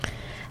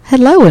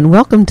Hello and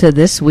welcome to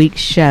this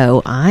week's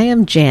show. I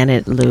am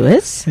Janet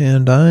Lewis.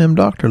 And I am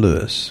Dr.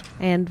 Lewis.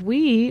 And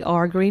we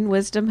are Green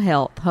Wisdom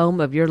Health, home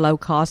of your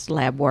low-cost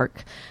lab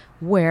work,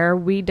 where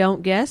we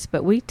don't guess,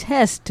 but we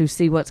test to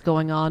see what's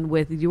going on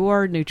with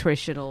your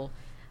nutritional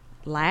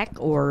lack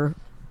or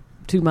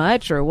too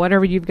much or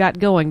whatever you've got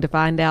going to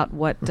find out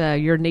what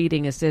you're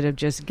needing instead of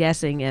just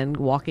guessing and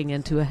walking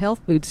into a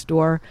health food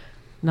store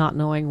not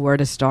knowing where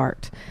to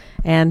start.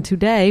 And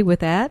today,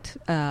 with that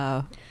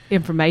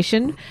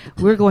information,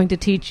 we're going to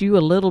teach you a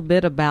little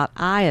bit about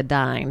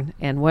iodine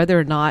and whether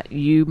or not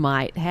you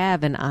might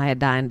have an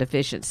iodine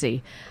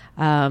deficiency.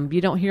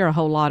 You don't hear a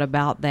whole lot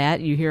about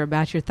that. You hear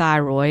about your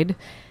thyroid,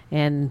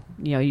 and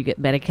you get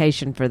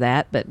medication for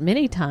that. But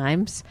many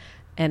times,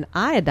 an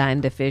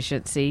iodine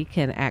deficiency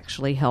can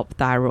actually help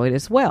thyroid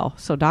as well.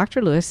 So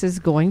Dr. Lewis is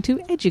going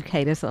to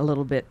educate us a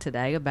little bit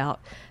today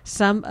about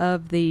some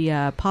of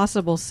the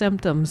possible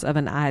symptoms of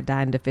an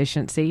iodine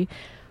deficiency,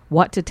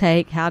 what to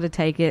take, how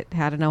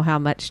to know how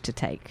much to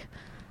take.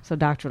 So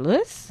Dr.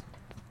 Lewis,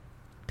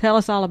 tell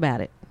us all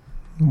about it.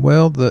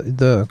 Well,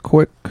 the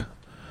quick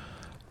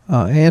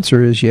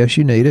answer is yes,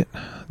 you need it.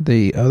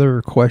 The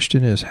other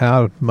question is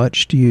how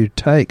much do you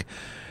take?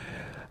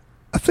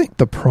 I think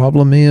the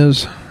problem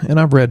is, and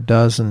I've read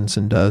dozens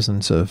and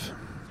dozens of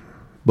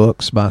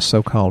books by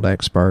so-called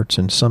experts,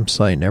 and some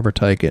say never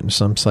take it, and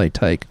some say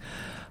take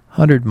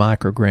 100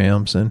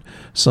 micrograms, and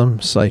some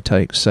say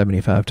take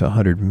 75 to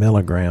 100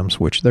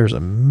 milligrams, which there's a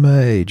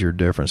major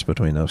difference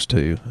between those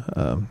two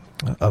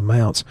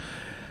amounts.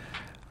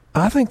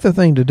 I think the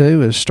thing to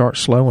do is start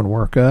slow and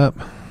work up.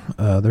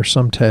 There's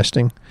some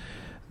testing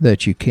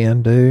that you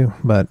can do,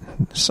 but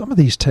some of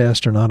these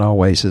tests are not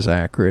always as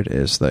accurate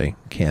as they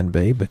can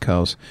be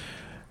because,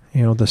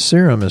 the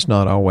serum is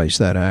not always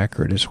that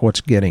accurate. It's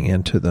what's getting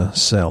into the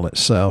cell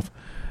itself.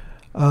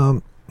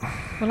 Well,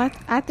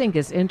 I think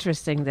it's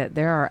interesting that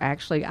there are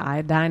actually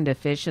iodine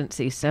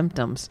deficiency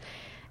symptoms,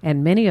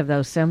 and many of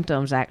those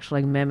symptoms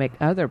actually mimic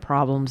other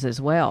problems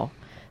as well.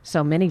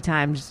 So many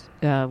times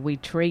we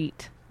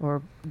treat,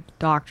 or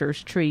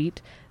doctors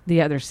treat,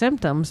 the other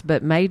symptoms,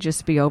 but may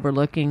just be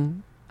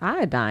overlooking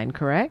iodine,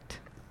 correct?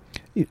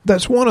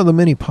 That's one of the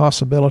many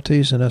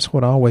possibilities, and that's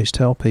what I always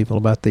tell people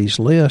about these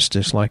lists.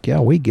 It's like,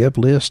 yeah, we give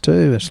lists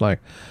too. It's like,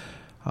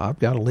 I've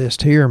got a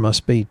list here,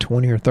 must be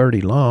 20 or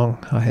 30 long.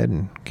 I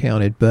hadn't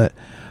counted, but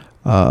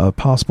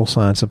possible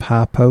signs of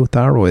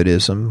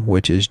hypothyroidism,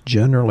 which is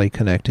generally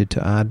connected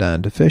to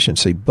iodine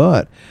deficiency,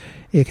 but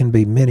it can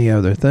be many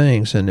other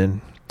things. And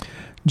then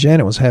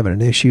Janet was having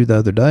an issue the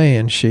other day,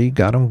 and she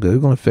got on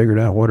Google and figured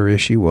out what her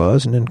issue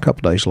was, and then a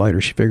couple days later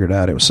she figured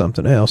out it was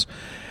something else.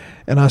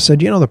 And I said,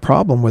 the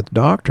problem with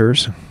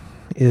doctors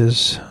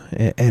is,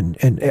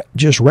 and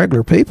just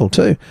regular people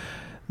too,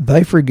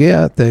 they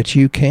forget that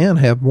you can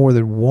have more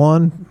than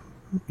one,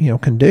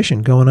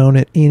 condition going on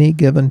at any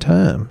given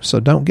time. So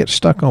don't get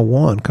stuck on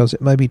one because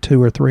it may be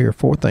 2 or 3 or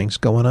 4 things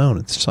going on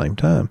at the same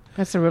time.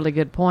 That's a really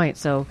good point.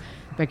 So,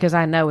 because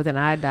I know with an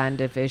iodine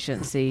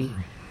deficiency,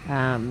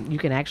 you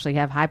can actually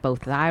have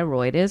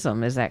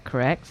hypothyroidism. Is that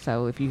correct?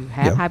 So if you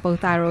have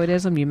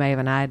hypothyroidism, you may have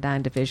an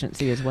iodine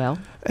deficiency as well.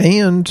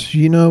 And,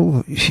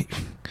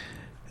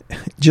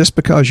 just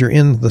because you're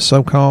in the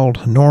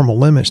so-called normal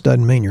limits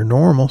doesn't mean you're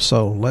normal.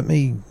 So let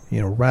me,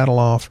 rattle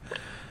off,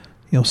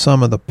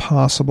 some of the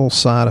possible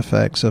side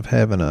effects of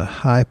having a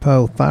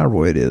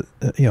hypothyroid.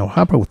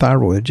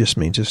 Hypothyroid just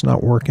means it's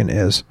not working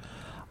as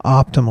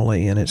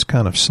optimally and it's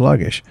kind of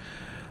sluggish.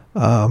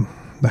 The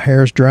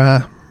hair's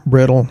dry,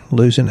 brittle,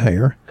 losing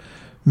hair.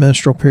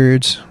 Menstrual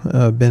periods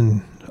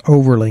been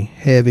overly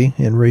heavy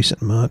in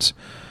recent months.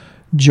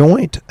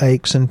 Joint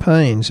aches and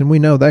pains, and we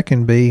know that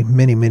can be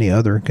many, many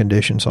other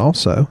conditions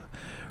also.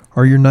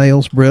 Are your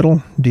nails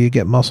brittle? Do you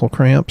get muscle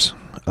cramps?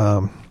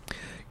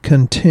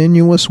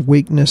 Continuous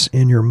weakness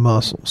in your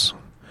muscles.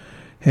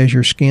 Has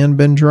your skin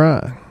been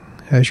dry?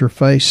 Has your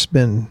face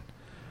been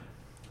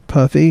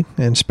puffy,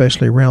 and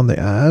especially around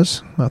the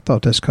eyes? I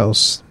thought that's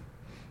because,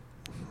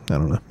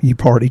 you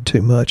partied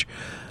too much.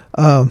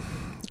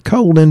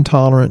 Cold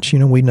intolerance,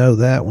 we know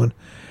that one.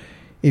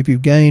 If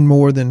you've gained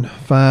more than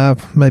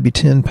 5, maybe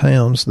 10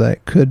 pounds,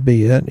 that could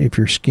be it. If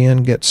your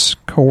skin gets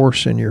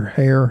coarse and your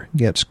hair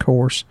gets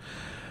coarse.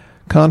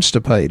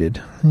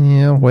 Constipated,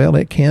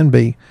 it can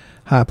be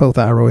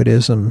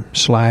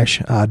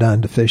hypothyroidism /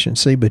 iodine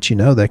deficiency, but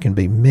that can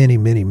be many,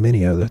 many,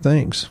 many other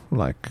things,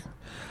 like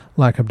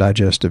lack of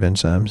digestive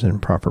enzymes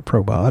and proper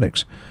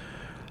probiotics.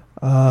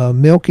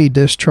 Milky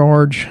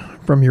discharge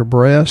from your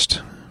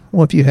breast.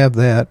 Well, if you have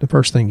that, the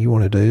first thing you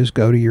want to do is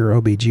go to your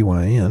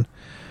OBGYN.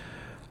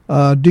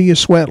 Do you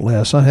sweat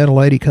less? I had a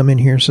lady come in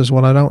here and says,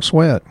 well, I don't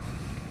sweat.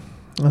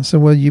 I said,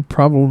 well, you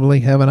probably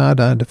have an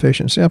iodine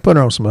deficiency. I put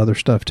her on some other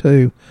stuff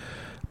too,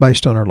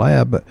 based on her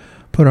lab, but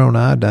put her on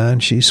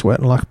iodine. She's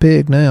sweating like a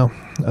pig now.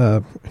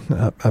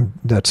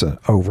 That's an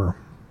over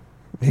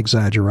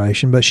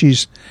exaggeration, but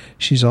she's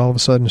all of a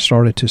sudden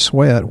started to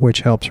sweat,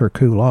 which helps her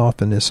cool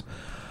off in this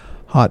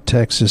hot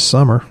Texas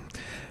summer.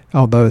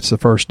 Although it's the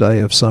first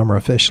day of summer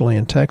officially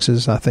in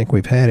Texas, I think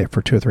we've had it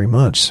for 2 or 3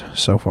 months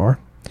so far.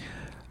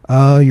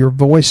 Your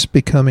voice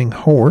becoming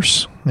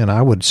hoarse, and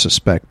I would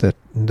suspect that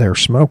they're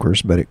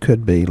smokers, but it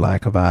could be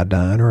lack of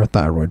iodine or a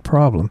thyroid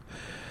problem.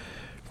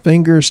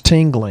 Fingers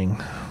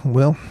tingling.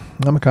 Well,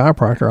 I'm a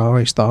chiropractor. I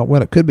always thought,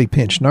 well, it could be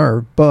pinched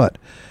nerve, but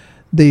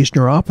these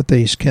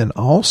neuropathies can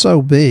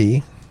also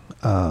be,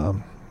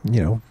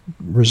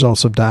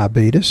 results of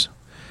diabetes.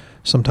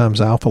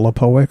 Sometimes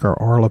alpha-lipoic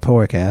or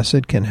R-lipoic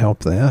acid can help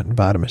that,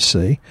 vitamin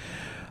C.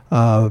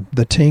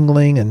 The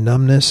tingling and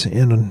numbness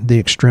in the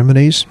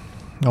extremities,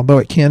 although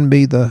it can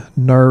be the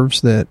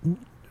nerves that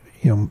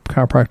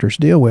chiropractors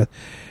deal with,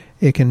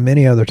 it can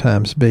many other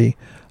times be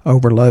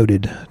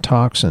overloaded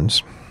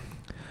toxins.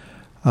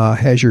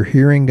 Has your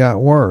hearing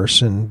got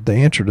worse? And the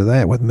answer to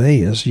that with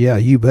me is, yeah,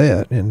 you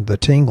bet. And the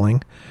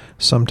tingling,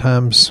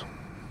 sometimes,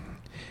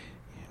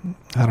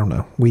 I don't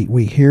know,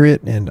 we hear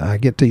it and I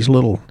get these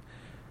little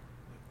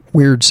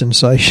weird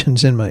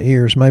sensations in my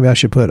ears. Maybe I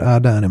should put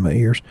iodine in my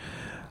ears.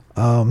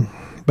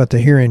 But the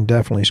hearing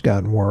definitely has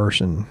gotten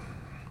worse, and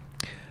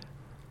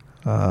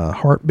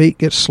heartbeat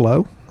gets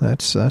slow.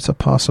 That's a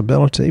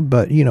possibility.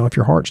 But, if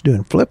your heart's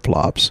doing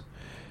flip-flops,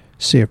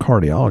 see a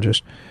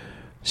cardiologist.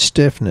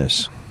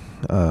 Stiffness,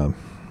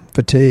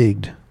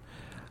 fatigued,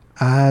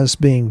 eyes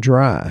being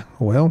dry.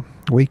 Well,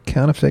 we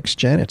kind of fixed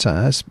Janet's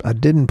eyes. I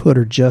didn't put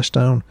her just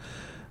on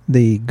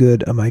the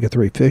good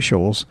omega-3 fish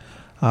oils.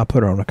 I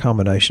put her on a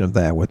combination of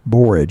that with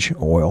borage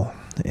oil,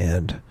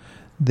 and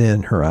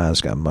then her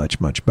eyes got much,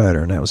 much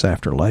better, and that was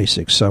after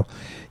LASIK. So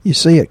you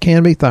see, it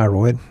can be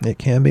thyroid, it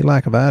can be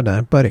lack of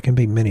iodine, but it can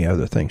be many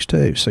other things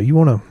too. So you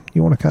want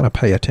to kind of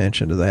pay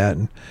attention to that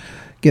and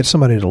get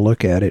somebody to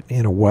look at it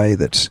in a way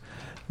that's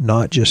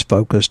not just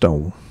focused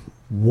on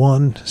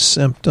one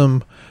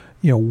symptom,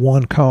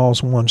 one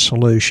cause, one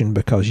solution,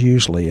 because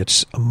usually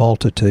it's a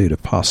multitude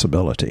of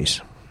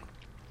possibilities.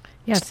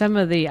 Yeah, some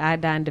of the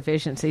iodine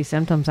deficiency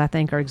symptoms, I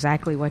think, are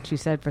exactly what you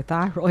said for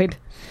thyroid,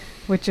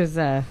 which is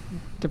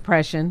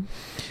depression,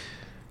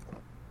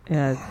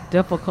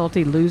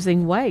 difficulty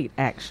losing weight,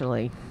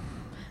 actually,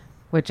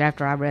 which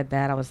after I read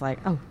that, I was like,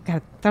 oh, got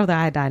to throw the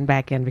iodine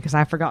back in because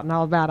I've forgotten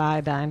all about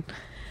iodine.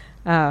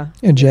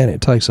 And Janet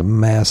takes a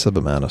massive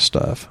amount of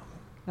stuff.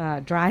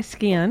 Dry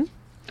skin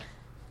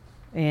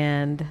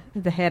and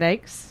the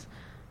headaches,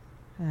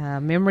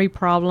 memory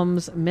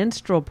problems,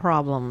 menstrual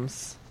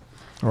problems.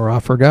 Or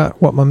I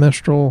forgot what my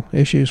menstrual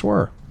issues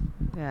were.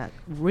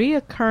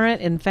 Reoccurrent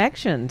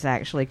infections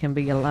actually can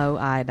be a low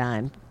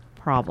iodine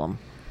problem.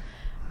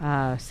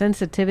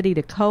 Sensitivity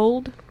to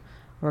cold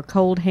or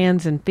cold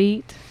hands and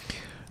feet.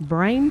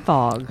 Brain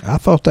fog. I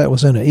thought that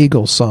was in an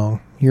Eagles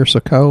song. You're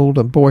so cold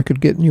a boy could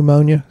get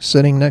pneumonia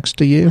sitting next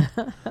to you.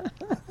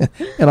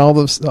 And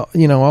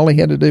all he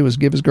had to do was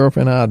give his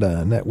girlfriend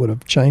iodine. That would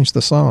have changed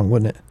the song,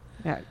 wouldn't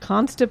it?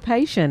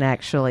 Constipation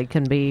actually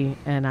can be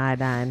an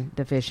iodine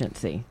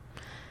deficiency.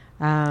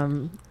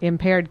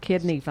 Impaired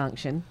kidney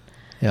function,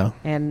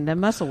 and the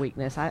muscle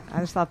weakness. I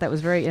just thought that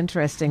was very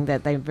interesting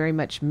that they very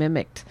much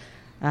mimicked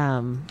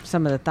some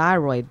of the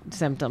thyroid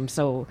symptoms.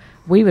 So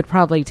we would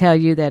probably tell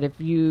you that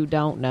if you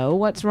don't know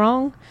what's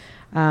wrong,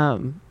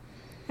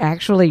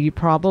 actually you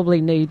probably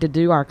need to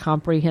do our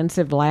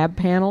comprehensive lab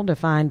panel to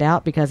find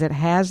out, because it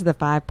has the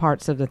 5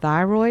 parts of the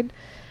thyroid,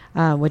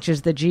 which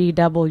is the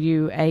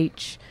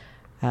GWH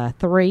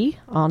 3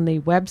 on the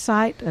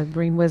website of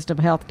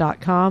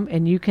greenwisdomhealth.com,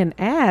 and you can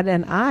add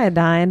an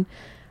iodine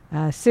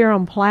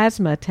serum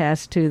plasma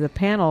test to the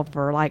panel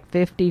for like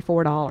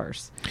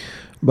 $54.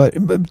 But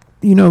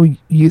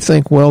you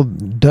think, well,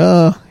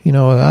 duh,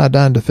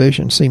 iodine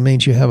deficiency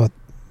means you have a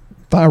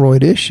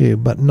thyroid issue,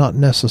 but not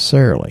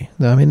necessarily.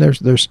 I mean,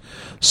 there's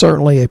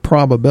certainly a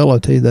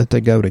probability that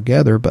they go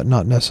together, but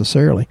not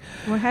necessarily.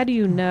 Well, how do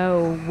you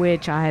know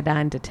which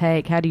iodine to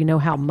take? How do you know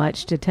how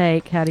much to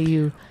take? How do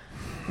you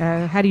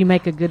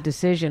make a good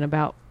decision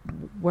about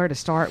where to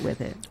start with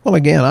it? Well,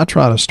 again, I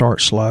try to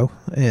start slow,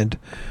 and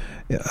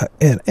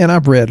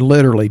I've read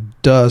literally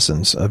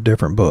dozens of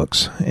different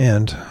books,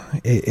 and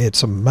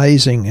it's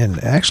amazing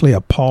and actually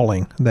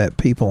appalling that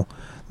people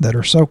that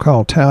are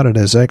so-called touted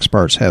as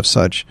experts have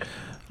such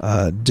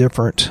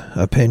different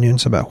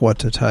opinions about what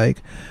to take.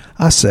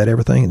 I said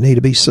everything that needed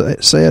to be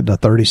said in a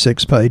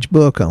 36-page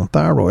book on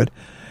thyroid,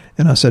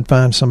 and I said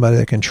find somebody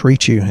that can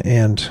treat you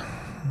and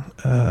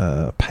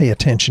pay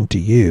attention to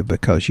you,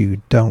 because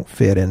you don't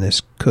fit in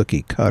this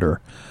cookie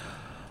cutter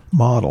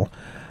model.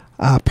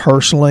 I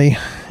personally,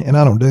 and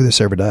I don't do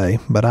this every day,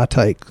 but I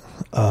take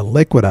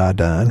liquid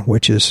iodine,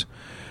 which is,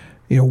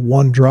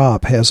 one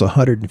drop has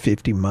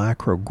 150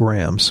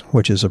 micrograms,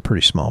 which is a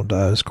pretty small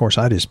dose. Of course,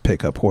 I just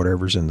pick up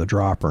whatever's in the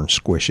dropper and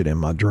squish it in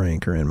my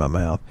drink or in my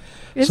mouth.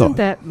 Isn't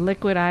that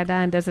liquid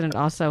iodine, doesn't it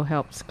also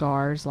help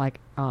scars, like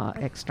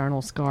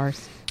external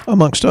scars?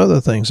 Amongst other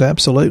things,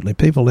 absolutely.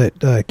 People that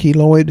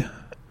keloid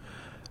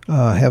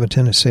have a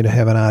tendency to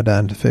have an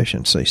iodine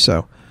deficiency.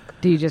 So,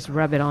 do you just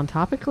rub it on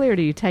topically, or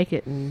do you take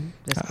it and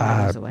just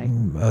goes away?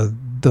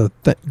 The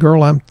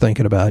girl I'm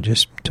thinking about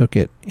just took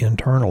it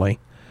internally.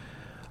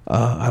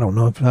 I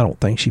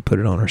don't think she put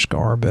it on her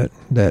scar, but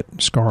that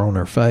scar on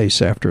her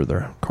face after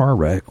the car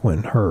wreck,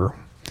 when her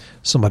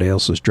somebody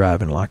else was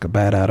driving like a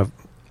bat out of,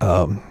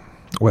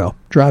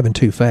 driving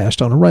too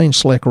fast on a rain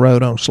slick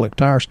road on slick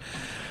tires.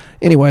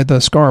 Anyway, the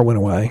scar went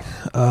away.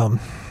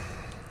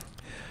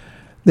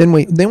 Then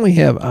we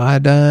have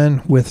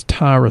iodine with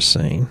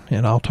tyrosine,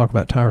 and I'll talk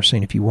about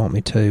tyrosine if you want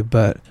me to,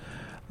 but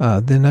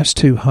then that's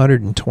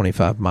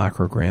 225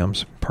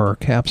 micrograms per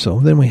capsule.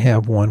 Then we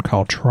have one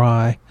called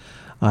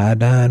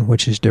triiodine,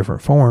 which is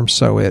different forms,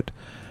 so it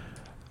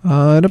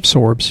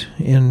absorbs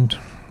in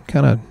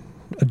kind of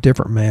a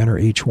different manner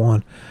each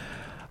one.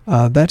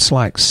 That's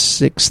like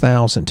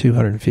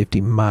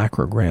 6,250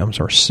 micrograms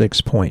or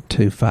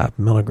 6.25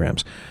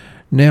 milligrams.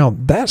 Now,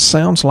 that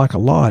sounds like a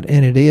lot,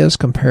 and it is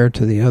compared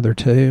to the other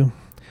two.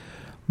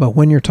 But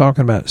when you're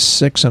talking about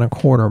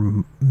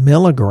 6.25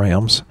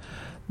 milligrams,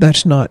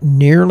 that's not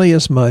nearly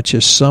as much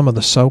as some of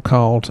the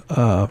so-called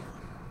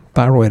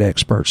thyroid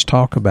experts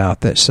talk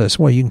about that says,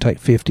 well, you can take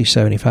 50,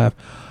 75,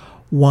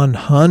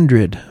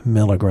 100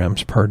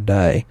 milligrams per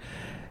day.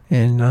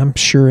 And I'm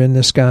sure in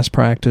this guy's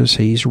practice,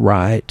 he's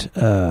right.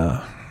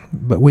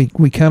 But we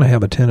kind of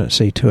have a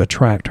tendency to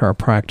attract to our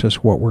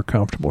practice what we're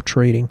comfortable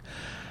treating.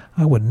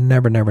 I would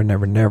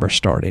never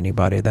start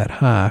anybody that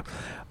high.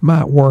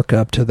 Might work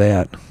up to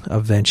that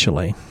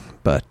eventually,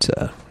 but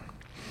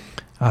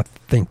I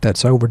think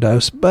that's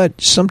overdose.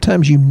 But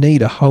sometimes you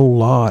need a whole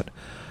lot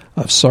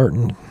of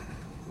certain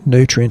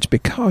nutrients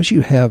because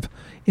you have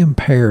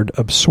impaired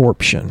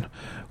absorption,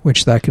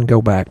 which that can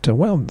go back to,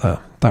 well, the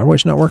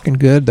thyroid's not working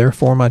good,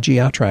 therefore my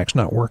GI tract's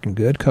not working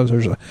good because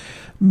there's a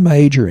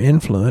major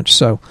influence.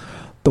 So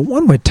the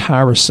one with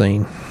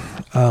tyrosine,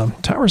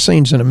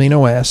 tyrosine's an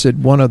amino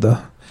acid, one of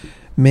the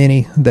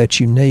many that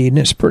you need, and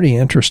it's pretty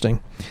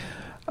interesting.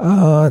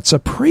 It's a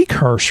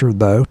precursor,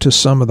 though, to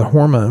some of the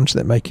hormones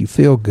that make you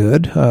feel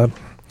good.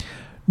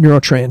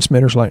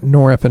 Neurotransmitters like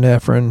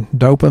norepinephrine,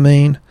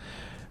 dopamine,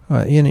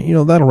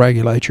 that'll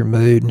regulate your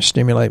mood and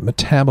stimulate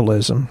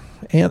metabolism,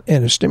 and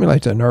it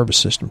stimulates the nervous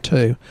system,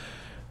 too,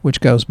 which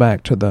goes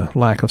back to the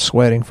lack of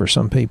sweating for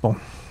some people.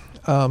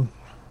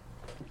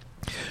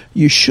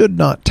 You should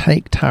not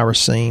take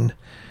tyrosine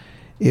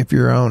if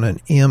you're on an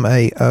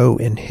MAO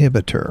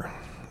inhibitor.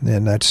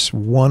 And that's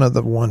one of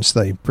the ones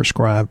they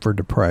prescribe for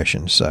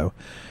depression. So,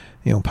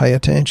 pay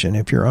attention.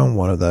 If you're on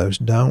one of those,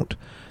 don't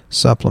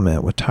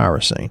supplement with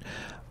tyrosine.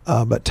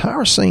 But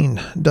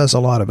tyrosine does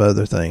a lot of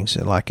other things.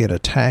 Like it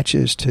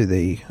attaches to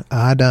the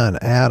iodine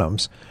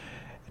atoms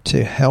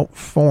to help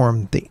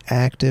form the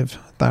active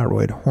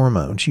thyroid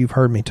hormones. You've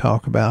heard me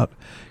talk about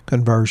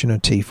conversion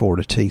of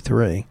T4 to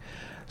T3.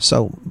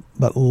 So,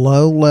 but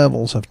low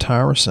levels of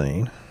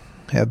tyrosine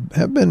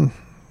have been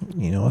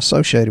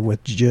associated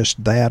with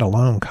just that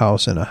alone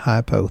causing a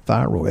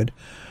hypothyroid.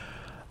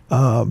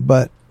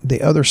 But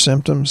the other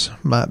symptoms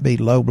might be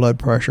low blood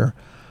pressure,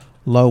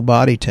 low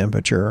body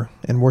temperature,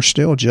 and we're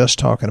still just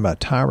talking about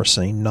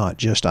tyrosine, not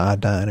just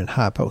iodine and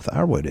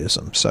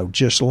hypothyroidism. So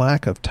just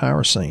lack of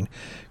tyrosine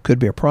could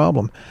be a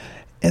problem.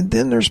 And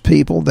then there's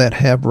people that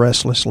have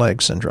restless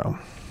leg syndrome.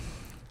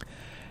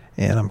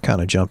 And I'm kind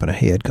of jumping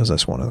ahead because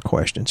that's one of the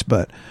questions.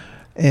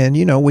 And,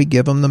 we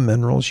give them the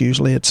minerals.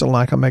 Usually it's a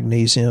lack of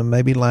magnesium,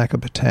 maybe lack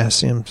of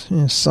potassium,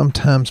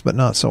 sometimes, but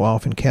not so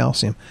often,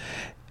 calcium.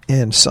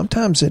 And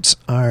sometimes it's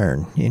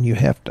iron, and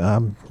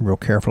I'm real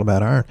careful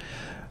about iron.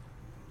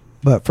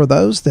 But for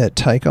those that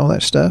take all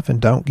that stuff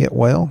and don't get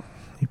well,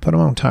 you put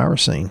them on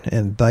tyrosine,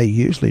 and they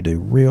usually do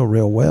real,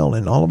 real well.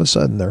 And all of a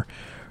sudden, their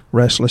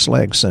restless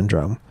leg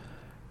syndrome,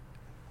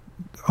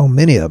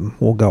 many of them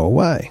will go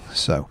away.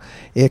 So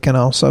it can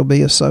also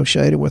be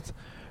associated with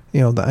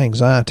the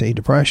anxiety,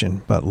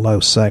 depression, but low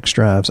sex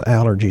drives,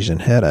 allergies,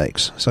 and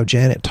headaches. So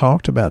Janet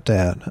talked about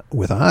that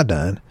with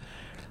iodine.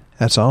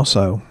 That's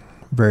also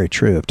very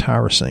true of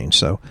tyrosine.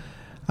 So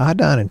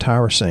iodine and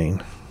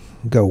tyrosine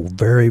go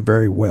very,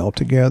 very well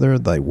together.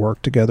 They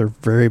work together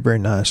very, very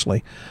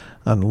nicely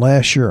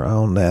unless you're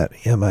on that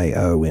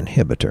MAO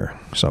inhibitor.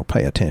 So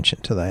pay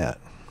attention to that.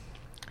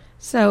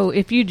 So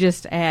if you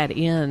just add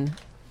in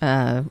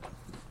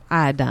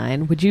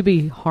iodine, would you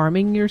be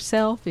harming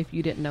yourself if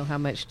you didn't know how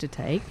much to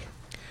take?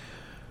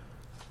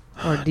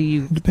 Or do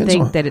you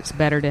think that it's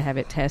better to have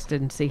it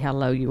tested and see how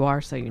low you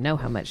are so you know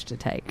how much to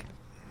take?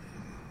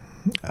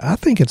 I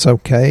think it's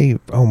okay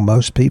on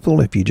most people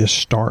if you just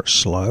start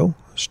slow,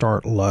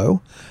 start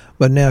low.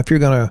 But now if you're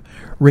going to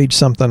read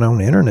something on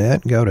the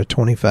internet, go to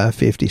 25,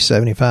 50,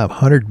 75,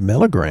 100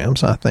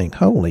 milligrams, I think,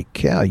 holy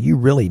cow, you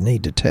really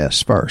need to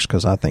test first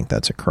because I think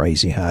that's a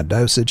crazy high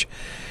dosage,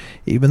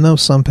 even though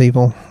some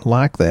people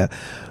like that.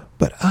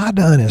 But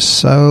iodine is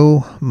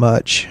so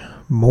much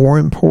more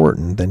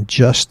important than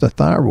just the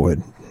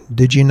thyroid.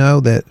 Did you know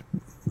that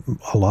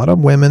a lot of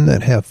women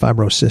that have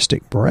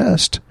fibrocystic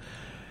breast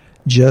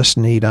just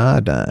need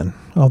iodine,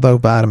 although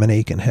vitamin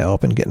E can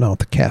help and getting off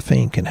the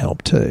caffeine can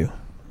help too?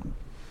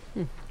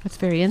 That's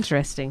very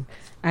interesting.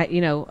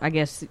 I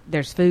guess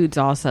there's foods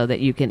also that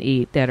you can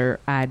eat that are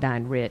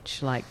iodine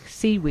rich, like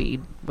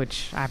seaweed,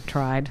 which I've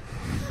tried.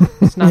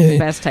 It's not the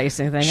best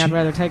tasting thing. I'd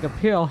rather take a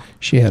pill.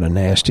 She had a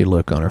nasty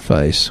look on her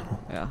face.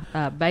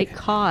 Yeah. Baked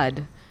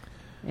cod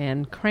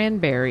and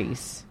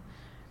cranberries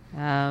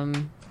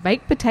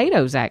Baked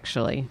potatoes,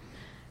 actually.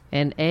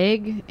 An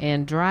egg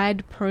and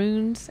dried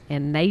prunes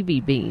and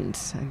navy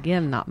beans.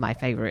 Again, not my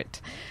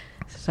favorite.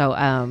 So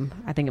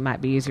I think it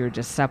might be easier to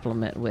just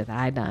supplement with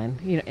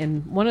iodine.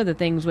 And one of the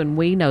things when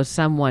we know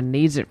someone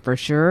needs it for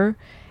sure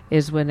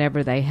is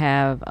whenever they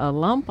have a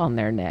lump on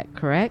their neck,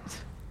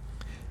 correct?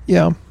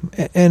 Yeah,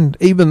 and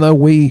even though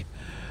we,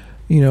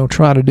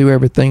 try to do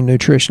everything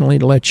nutritionally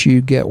to let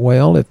you get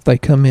well, if they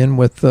come in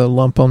with a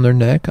lump on their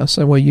neck, I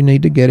say, well, you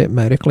need to get it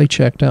medically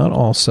checked out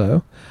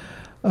also.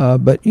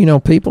 But,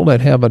 people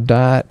that have a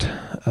diet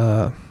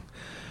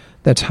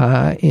that's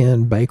high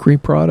in bakery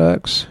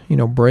products,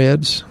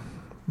 breads,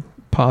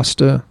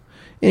 pasta,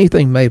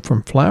 anything made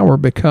from flour,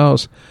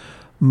 because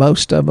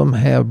most of them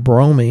have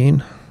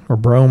bromine or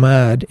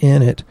bromide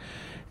in it,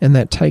 and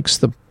that takes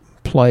the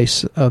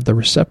place of the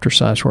receptor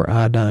sites where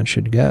iodine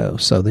should go.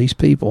 So these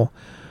people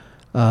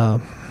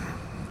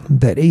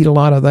that eat a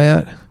lot of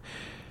that,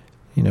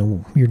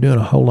 you're doing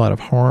a whole lot of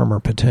harm or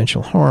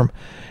potential harm.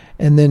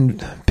 And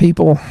then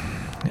people,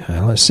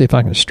 let's see if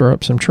I can stir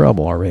up some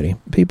trouble already.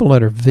 People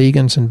that are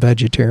vegans and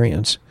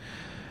vegetarians.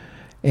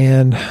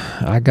 And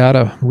I got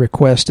a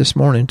request this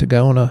morning to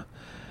go on a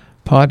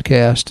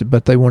podcast,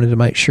 but they wanted to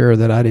make sure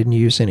that I didn't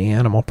use any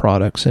animal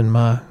products in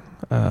my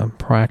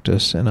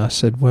practice. And I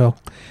said, well,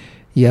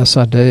 yes,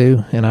 I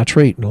do. And I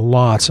treat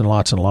lots and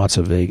lots and lots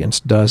of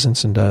vegans,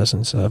 dozens and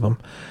dozens of them.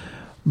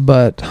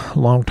 But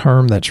long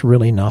term, that's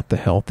really not the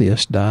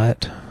healthiest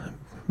diet.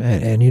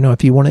 And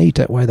if you want to eat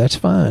that way, that's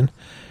fine.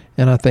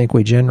 And I think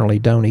we generally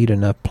don't eat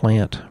enough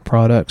plant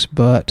products,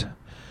 but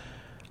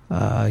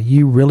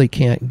you really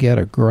can't get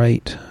a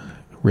great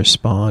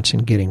response in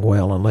getting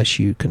well unless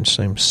you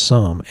consume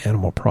some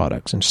animal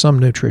products. And some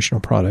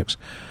nutritional products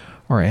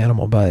are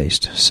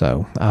animal-based.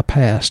 So I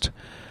passed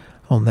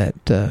on that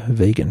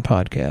vegan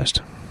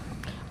podcast.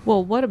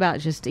 Well, what about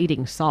just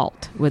eating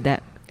salt? Would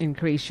that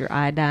increase your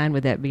iodine?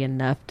 Would that be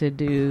enough to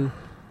do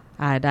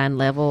iodine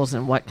levels,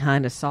 and what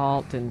kind of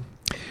salt? And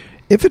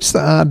if it's the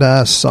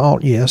iodized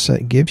salt, yes,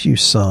 it gives you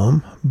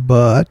some,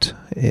 but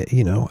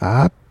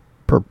I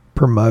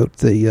promote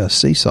the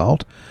sea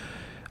salt,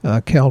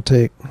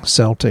 Celtic,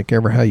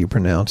 ever how you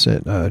pronounce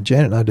it.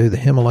 Janet and I do the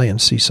Himalayan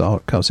sea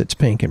salt because it's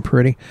pink and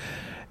pretty.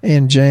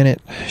 And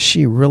Janet,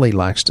 she really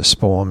likes to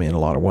spoil me in a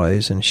lot of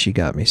ways, and she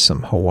got me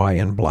some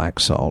Hawaiian black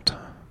salt.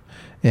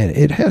 And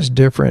it has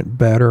different,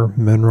 better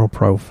mineral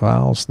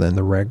profiles than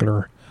the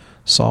regular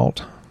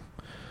salt.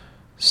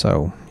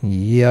 So,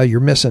 yeah, you're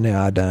missing the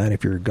iodine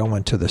if you're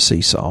going to the sea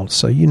salt.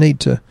 So you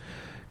need to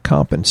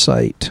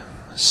compensate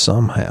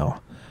somehow.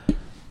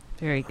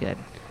 Very good.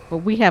 Well,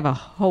 we have a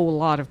whole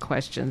lot of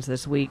questions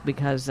this week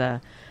because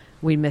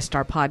we missed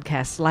our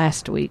podcast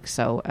last week.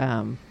 So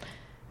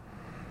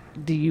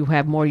do you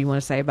have more you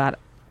want to say about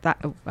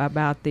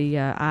the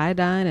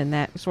iodine and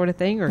that sort of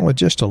thing? Or? Well,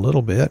 just a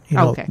little bit.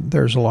 Okay.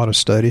 There's a lot of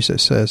studies that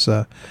says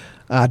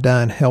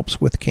iodine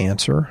helps with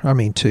cancer,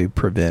 to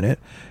prevent it.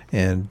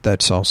 And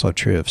that's also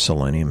true of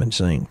selenium and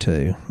zinc,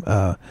 too.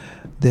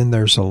 Then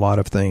there's a lot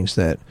of things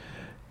that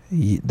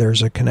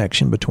there's a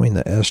connection between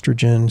the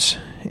estrogens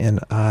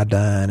and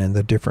iodine and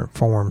the different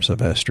forms of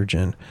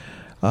estrogen.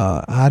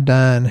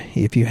 Iodine,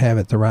 if you have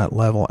it the right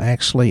level,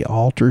 actually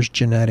alters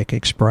genetic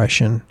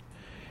expression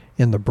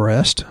in the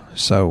breast.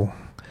 So,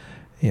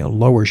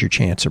 lowers your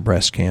chance of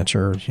breast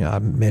cancer. I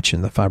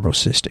mentioned the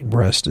fibrocystic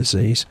breast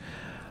disease.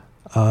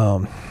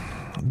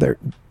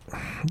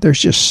 There's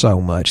just so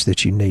much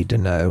that you need to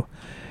know,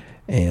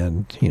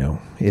 and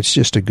it's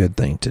just a good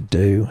thing to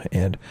do.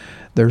 And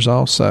there's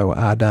also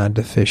iodine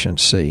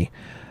deficiency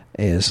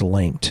is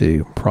linked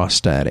to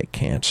prostatic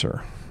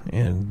cancer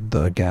and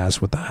the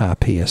guys with the high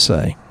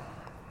PSA.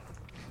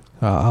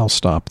 I'll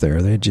stop there.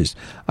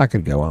 I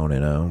could go on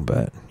and on,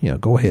 but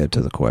go ahead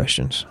to the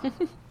questions.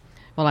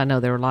 Well, I know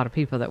there were a lot of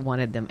people that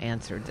wanted them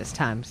answered this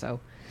time, so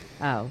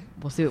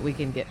we'll see what we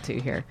can get to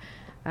here.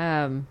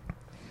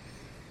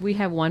 We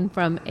have one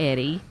from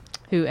Eddie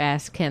who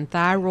asks, can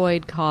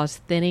thyroid cause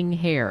thinning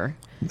hair?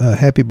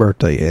 Happy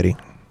birthday, Eddie.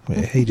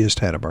 He just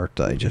had a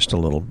birthday just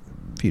a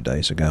few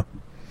days ago.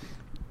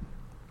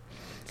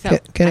 So,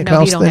 can it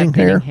cause thinning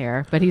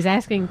hair? But he's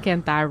asking,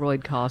 can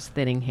thyroid cause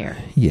thinning hair?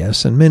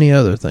 Yes, and many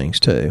other things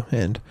too.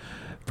 And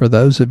for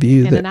those of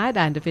you and an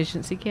iodine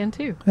deficiency can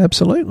too.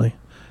 Absolutely.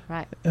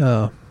 Right.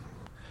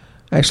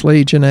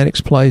 Actually,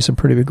 genetics plays a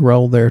pretty big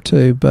role there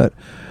too. But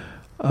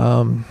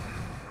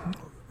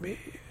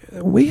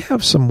we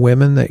have some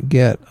women that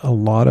get a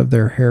lot of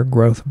their hair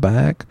growth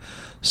back.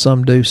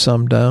 Some do,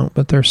 some don't.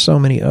 But there's so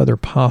many other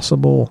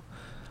possible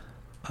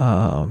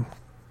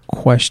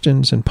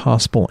questions and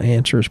possible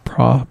answers.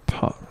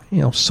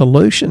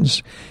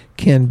 Solutions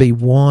can be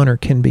one or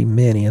can be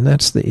many, and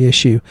that's the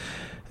issue.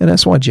 And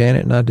that's why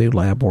Janet and I do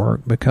lab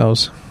work,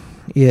 because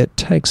it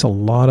takes a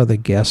lot of the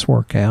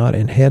guesswork out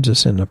and heads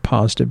us in a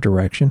positive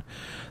direction.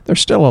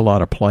 There's still a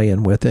lot of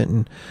playing with it,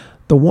 and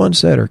the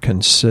ones that are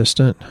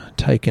consistent,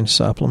 taking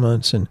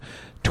supplements and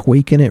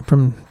tweaking it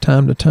from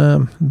time to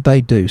time,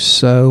 they do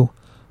so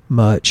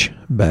much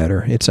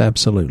better. It's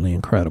absolutely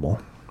incredible.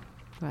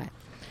 Right.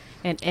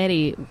 And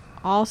Eddie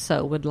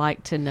also would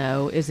like to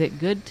know, is it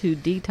good to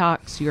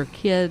detox your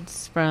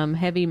kids from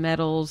heavy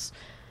metals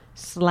 /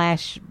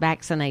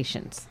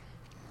 vaccinations?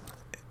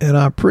 And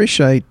I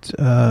appreciate,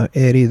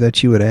 Eddie,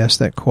 that you would ask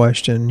that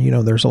question. You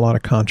know, there's a lot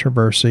of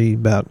controversy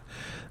about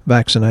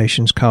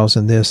vaccinations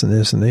causing this and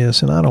this and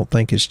this, and I don't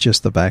think it's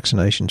just the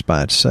vaccinations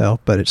by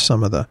itself, but it's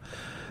some of the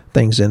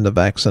things in the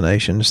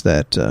vaccinations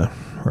that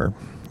are,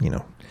 you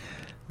know,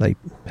 they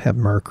have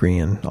mercury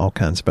and all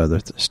kinds of other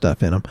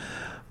stuff in them.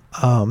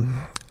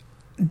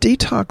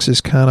 Detox is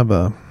kind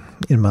of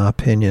in my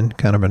opinion,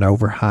 kind of an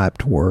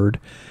overhyped word.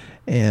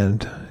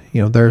 And,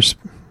 you know, there's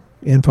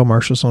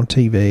infomercials on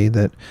TV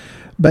that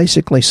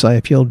basically say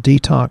if you'll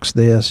detox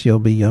this, you'll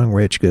be young,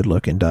 rich, good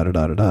looking,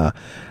 da-da-da-da-da.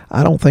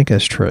 I don't think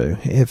that's true.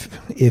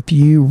 If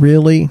you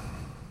really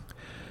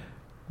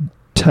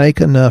take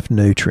enough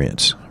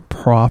nutrients,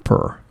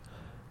 proper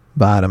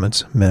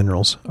vitamins,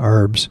 minerals,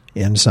 herbs,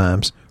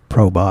 enzymes,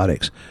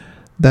 probiotics,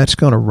 that's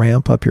going to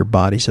ramp up your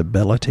body's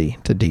ability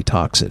to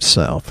detox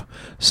itself.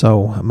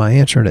 So my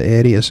answer to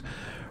Eddie is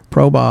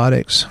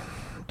probiotics,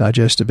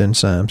 digestive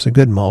enzymes, a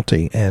good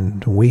multi,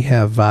 and we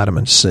have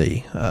vitamin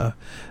C,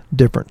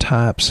 different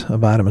types of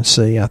vitamin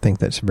C. I think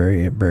that's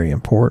very, very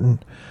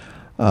important,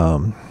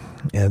 and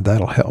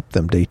that'll help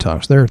them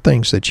detox. There are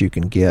things that you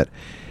can get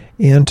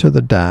into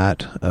the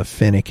diet of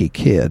finicky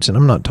kids, and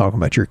I'm not talking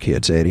about your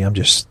kids, Eddie. I'm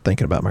just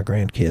thinking about my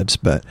grandkids,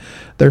 but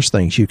there's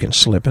things you can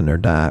slip in their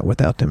diet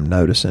without them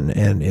noticing,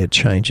 and it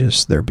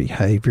changes their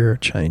behavior,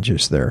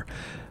 changes their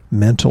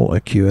mental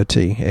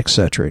acuity,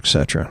 etc.,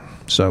 etc.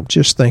 So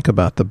just think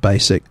about the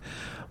basic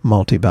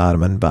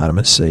multivitamin,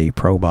 vitamin C,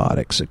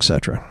 probiotics,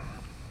 etc.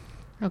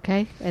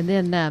 Okay, and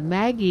then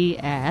Maggie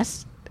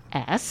asked,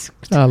 I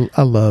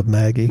love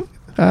Maggie.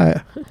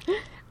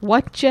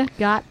 What you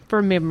got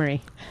for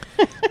memory?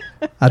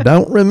 I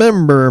don't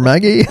remember,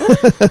 Maggie.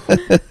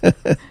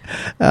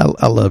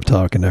 I love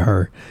talking to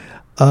her.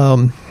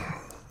 I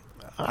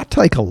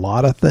take a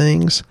lot of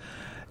things.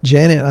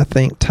 Janet, I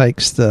think,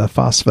 takes the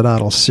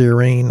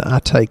phosphatidylserine. I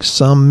take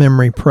some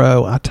Memory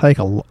Pro. I take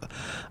methyl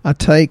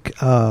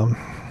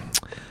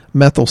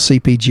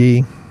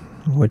CPG,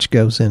 which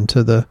goes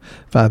into the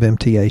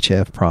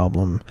 5-MTHF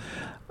problem.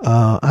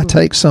 I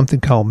take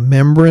something called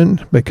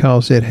Membrin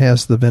because it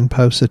has the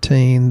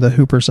vinpocetine, the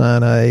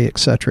huperzine A, et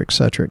cetera, et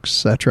cetera, et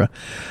cetera.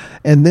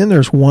 And then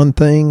there's one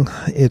thing,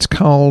 it's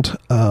called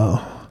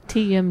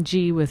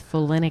TMG with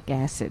folinic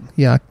acid.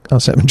 Yeah, I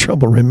was having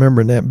trouble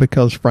remembering that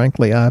because,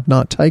 frankly, I've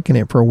not taken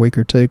it for a week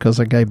or two because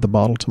I gave the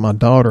bottle to my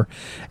daughter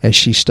as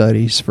she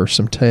studies for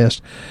some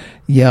tests.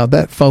 Yeah,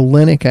 that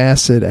folinic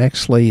acid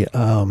actually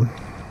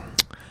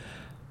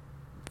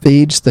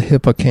feeds the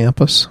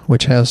hippocampus,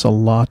 which has a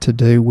lot to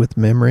do with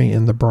memory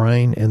in the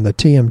brain, and the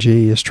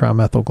TMG is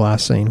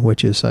trimethylglycine,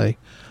 which is a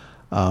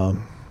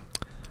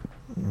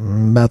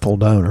methyl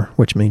donor,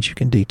 which means you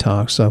can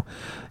detox. So,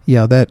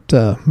 yeah, that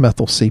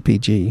methyl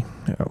CPG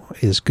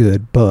is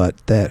good, but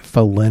that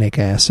folinic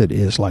acid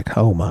is like,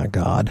 oh my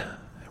God,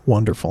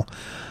 wonderful.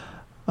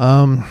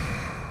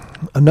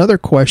 Another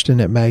question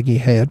that Maggie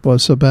had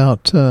was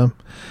about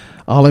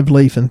olive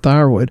leaf and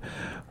thyroid.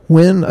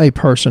 When a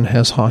person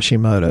has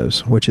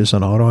Hashimoto's, which is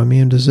an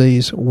autoimmune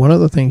disease, one of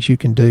the things you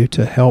can do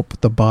to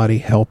help the body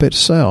help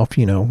itself,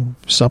 you know,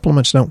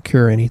 supplements don't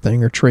cure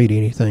anything or treat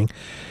anything.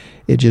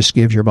 It just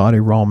gives your body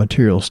raw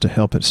materials to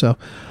help itself.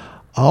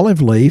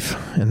 Olive leaf,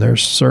 and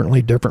there's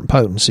certainly different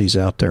potencies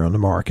out there on the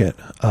market,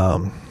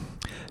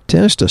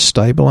 tends to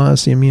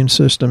stabilize the immune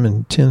system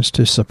and tends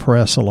to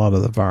suppress a lot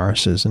of the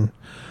viruses. And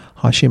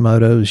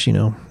Hashimoto's, you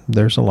know,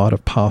 there's a lot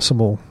of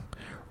possible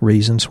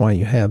reasons why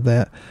you have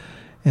that.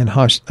 And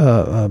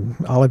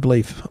olive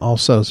leaf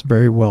also is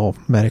very well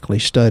medically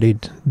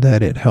studied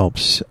that it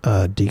helps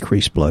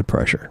decrease blood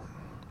pressure.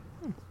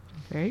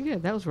 Very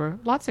good. Those were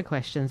lots of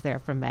questions there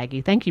from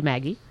Maggie. Thank you,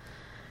 Maggie.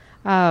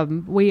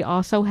 We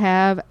also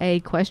have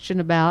a question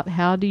about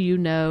how do you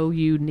know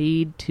you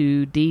need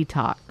to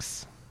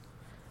detox?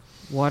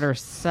 What are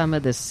some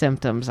of the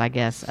symptoms, I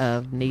guess,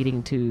 of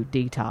needing to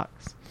detox?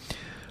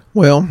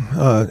 Well,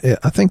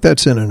 I think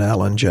that's in an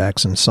Alan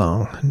Jackson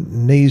song.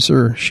 Knees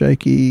are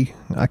shaky.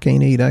 I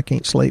can't eat. I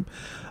can't sleep.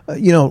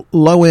 You know,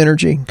 low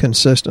energy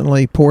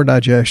consistently, poor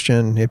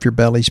digestion. If your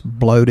belly's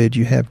bloated,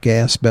 you have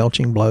gas,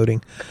 belching,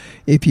 bloating.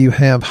 If you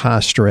have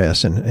high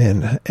stress,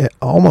 and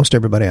almost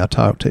everybody I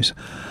talk to says,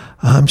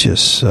 I'm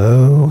just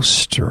so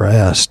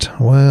stressed.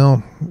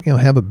 Well, you know,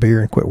 have a beer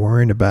and quit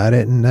worrying about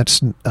it. And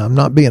I'm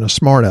not being a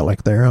smart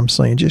aleck there. I'm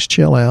saying just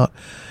chill out.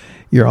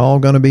 You're all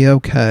going to be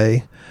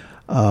okay.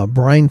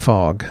 Brain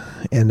fog,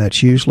 and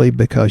that's usually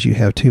because you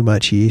have too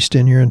much yeast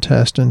in your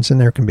intestines, and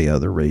there can be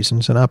other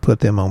reasons, and I put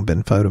them on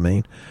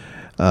benfotiamine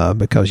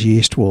because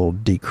yeast will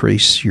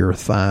decrease your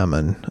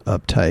thiamine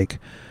uptake.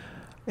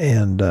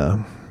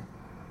 And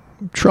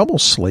trouble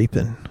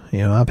sleeping. You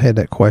know, I've had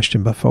that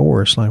question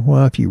before. It's like,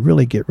 well, if you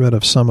really get rid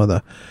of some of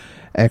the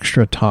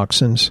extra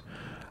toxins,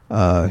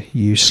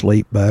 you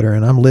sleep better.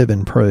 And I'm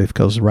living proof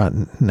because right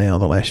now,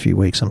 the last few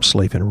weeks, I'm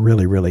sleeping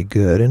really, really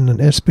good,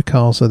 and it's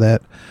because of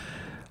that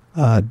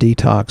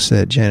detox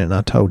that Janet and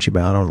I told you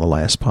about on the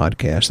last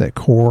podcast, that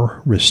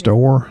Core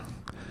Restore.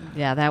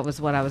 Yeah, that was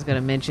what I was going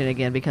to mention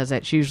again, because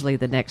that's usually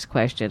the next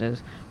question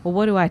is, well,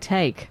 what do I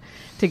take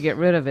to get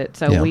rid of it?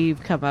 So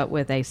we've come up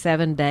with a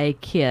 7-day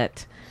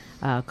kit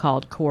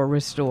called Core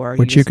Restore.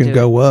 Which you can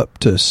go up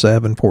to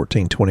 7,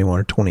 14, 21,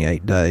 or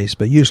 28 days,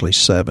 but usually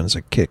 7's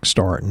a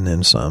kickstart and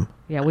then some.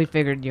 Yeah, we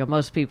figured,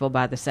 most people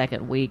by the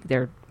second week,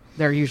 they're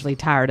usually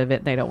tired of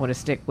it. They don't want to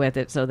stick with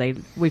it, so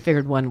we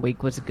figured 1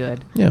 week was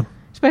good. Yeah.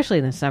 Especially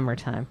in the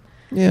summertime.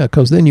 Yeah,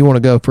 because then you want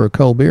to go for a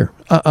cold beer.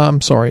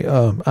 I'm sorry,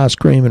 ice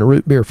cream and a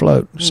root beer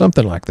float,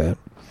 something like that.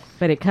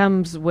 But it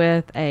comes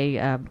with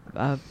a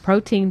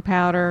protein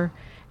powder,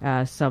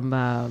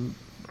 some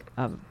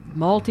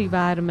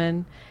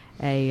multivitamin,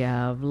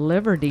 a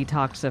liver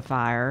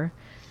detoxifier.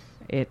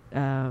 It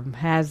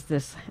has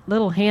this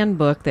little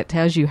handbook that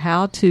tells you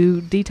how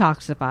to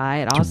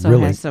detoxify. It also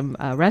has some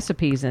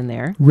recipes in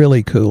there.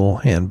 Really cool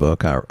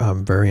handbook.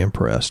 I'm very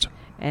impressed.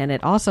 And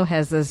it also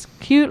has this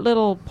cute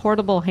little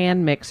portable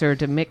hand mixer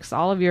to mix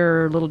all of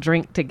your little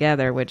drink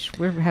together, which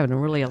we're having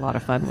really a lot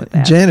of fun with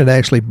that. Janet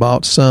actually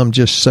bought some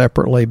just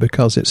separately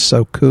because it's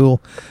so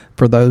cool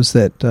for those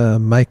that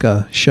make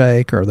a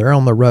shake or they're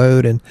on the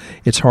road and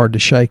it's hard to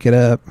shake it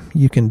up.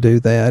 You can do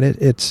that.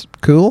 It's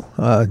cool.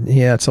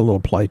 It's a little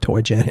play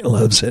toy. Janet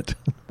loves it.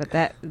 But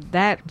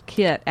that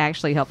kit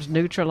actually helps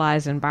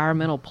neutralize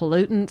environmental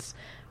pollutants,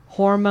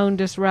 hormone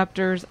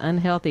disruptors,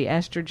 unhealthy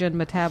estrogen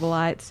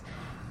metabolites,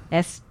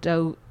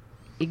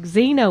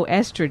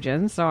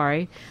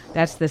 xenoestrogen,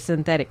 that's the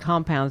synthetic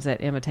compounds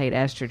that imitate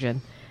estrogen,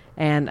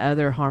 and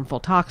other harmful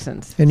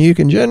toxins. And you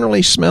can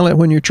generally smell it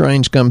when your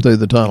trains come through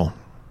the tunnel.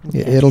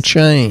 Yes. It'll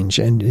change,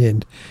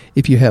 and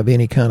if you have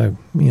any kind of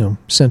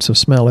sense of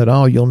smell at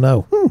all, you'll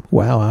know,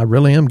 wow, I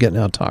really am getting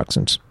out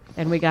toxins.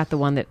 And we got the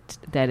one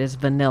that is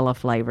vanilla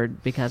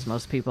flavored because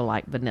most people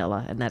like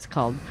vanilla, and that's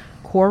called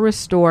Core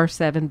Restore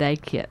 7-Day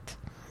Kit.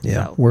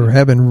 Yeah, so we're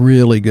having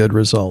really good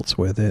results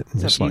with it.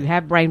 So if you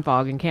have brain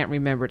fog and can't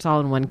remember, it's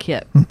all in one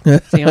kit, so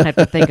you don't have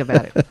to think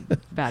about it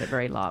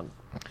very long.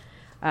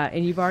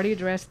 And you've already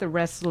addressed the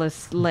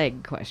restless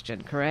leg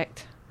question,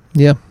 correct?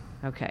 Yeah.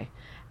 Okay.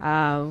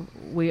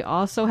 We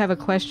also have a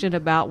question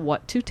about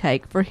what to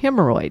take for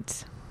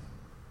hemorrhoids.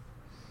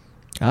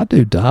 I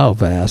do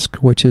Dialvask,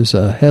 which is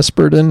a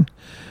Hesperidin.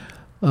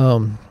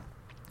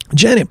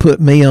 Janet put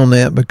me on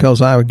that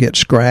because I would get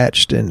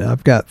scratched, and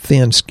I've got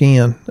thin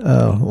skin,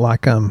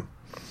 like I'm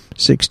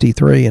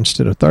 63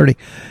 instead of 30,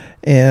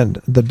 and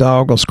the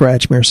dog will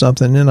scratch me or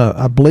something. And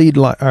I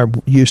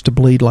used to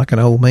bleed like an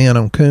old man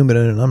on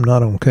Coumadin, and I'm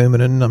not on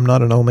Coumadin, and I'm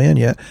not an old man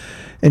yet.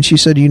 And she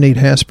said, you need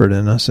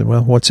Hesperidin. I said,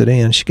 well, what's it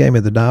in? She gave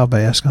me the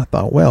Dialvask. I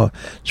thought, well,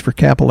 it's for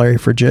capillary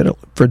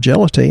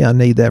fragility. I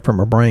need that for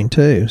my brain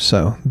too.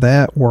 So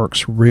that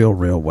works real,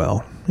 real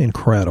well.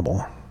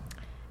 Incredible.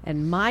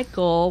 And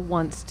Michael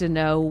wants to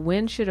know,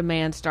 when should a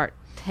man start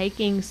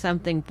taking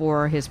something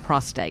for his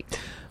prostate?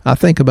 I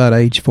think about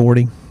age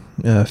 40,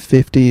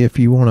 50 if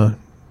you want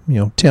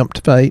to,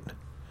 tempt fate.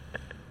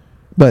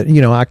 But,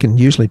 I can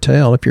usually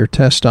tell if your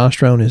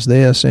testosterone is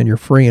this and your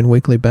free and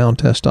weekly bound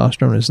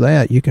testosterone is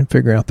that, you can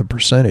figure out the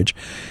percentage.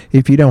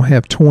 If you don't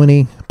have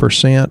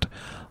 20%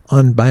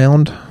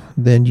 unbound,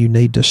 then you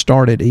need to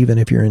start it even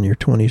if you're in your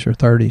 20s or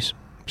 30s.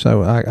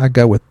 So I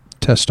go with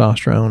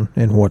testosterone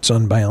and what's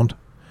unbound.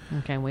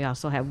 Okay, we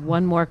also have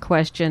one more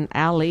question.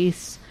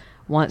 Alice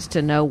wants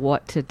to know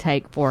what to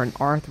take for an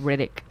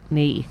arthritic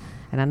knee.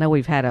 And I know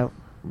we've had a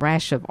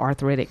rash of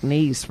arthritic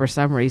knees for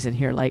some reason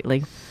here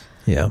lately.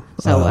 Yeah.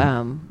 So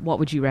what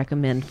would you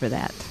recommend for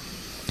that?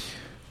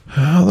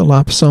 The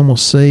liposomal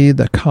C,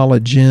 the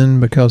collagen,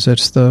 because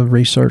it's the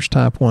research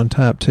type 1,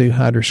 type 2,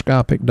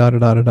 hydroscopic,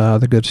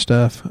 the good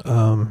stuff.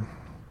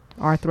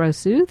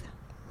 ArthroSoothe?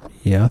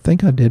 Yeah, I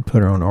think I did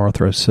put her on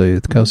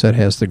ArthroSoothe because that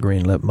has the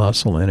green lip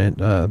muscle in it.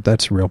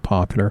 That's real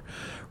popular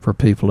for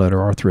people that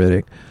are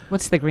arthritic.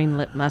 What's the green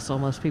lip muscle?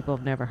 Most people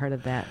have never heard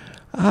of that.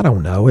 I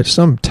don't know. It's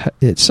some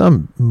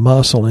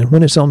muscle, and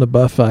when it's on the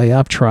buffet,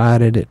 I've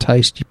tried it. It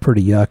tastes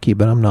pretty yucky,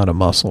 but I'm not a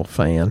mussel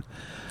fan,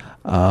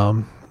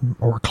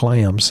 or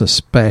clams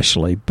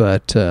especially.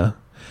 But the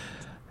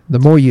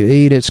more you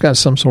eat, it's got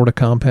some sort of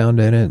compound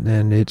in it,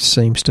 and it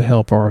seems to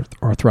help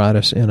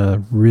arthritis in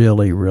a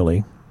really,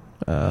 really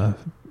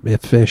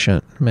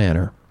efficient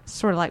manner.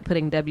 Sort of like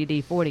putting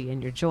WD-40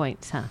 in your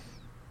joints, huh?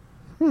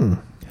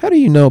 How do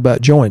you know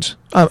about joints?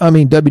 I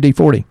mean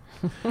WD-40.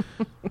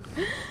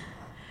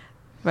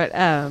 But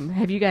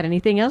have you got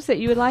anything else that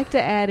you would like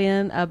to add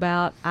in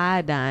about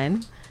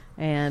iodine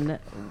and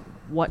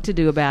what to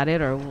do about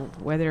it, or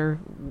whether,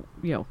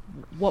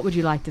 what would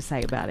you like to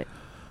say about it?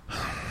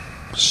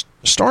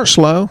 Start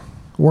slow,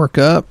 work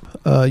up.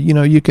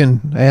 You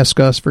can ask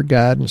us for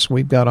guidance.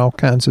 We've got all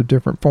kinds of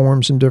different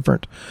forms and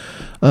different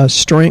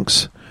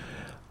strengths.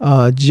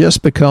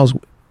 Just because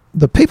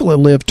the people that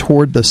live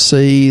toward the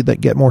sea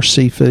that get more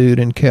seafood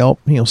and kelp,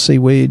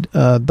 seaweed,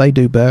 they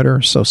do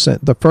better. So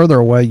the further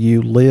away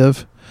you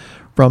live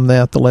from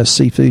that, the less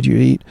seafood you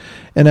eat.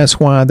 And that's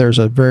why there's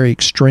a very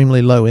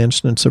extremely low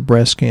incidence of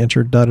breast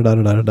cancer,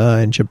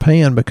 in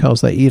Japan,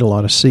 because they eat a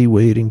lot of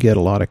seaweed and get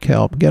a lot of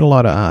kelp, get a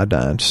lot of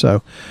iodine.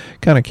 So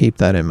kind of keep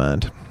that in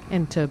mind.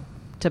 And to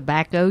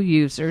tobacco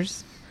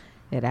users,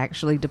 it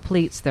actually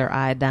depletes their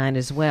iodine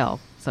as well.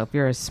 So if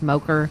you're a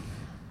smoker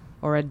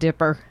or a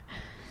dipper,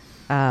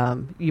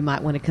 you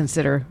might want to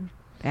consider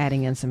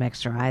adding in some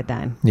extra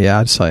iodine. Yeah,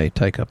 I'd say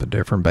take up a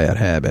different bad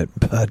habit,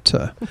 but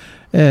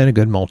and a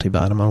good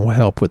multivitamin will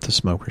help with the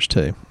smokers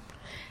too.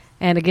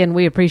 And again,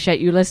 we appreciate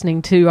you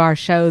listening to our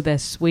show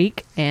this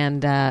week.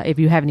 And if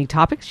you have any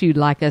topics you'd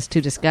like us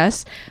to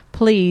discuss,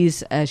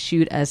 please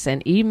shoot us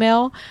an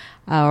email.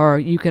 Or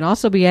you can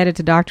also be added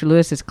to Dr.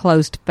 Lewis's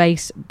closed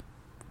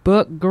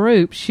Facebook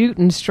group,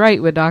 Shooting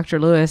Straight with Dr.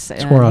 Lewis.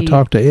 That's where I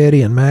talk to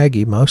Eddie and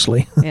Maggie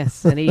mostly.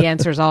 Yes, and he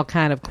answers all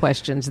kind of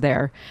questions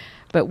there.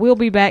 But we'll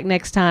be back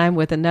next time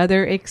with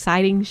another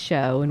exciting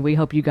show, and we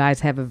hope you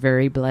guys have a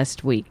very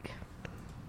blessed week.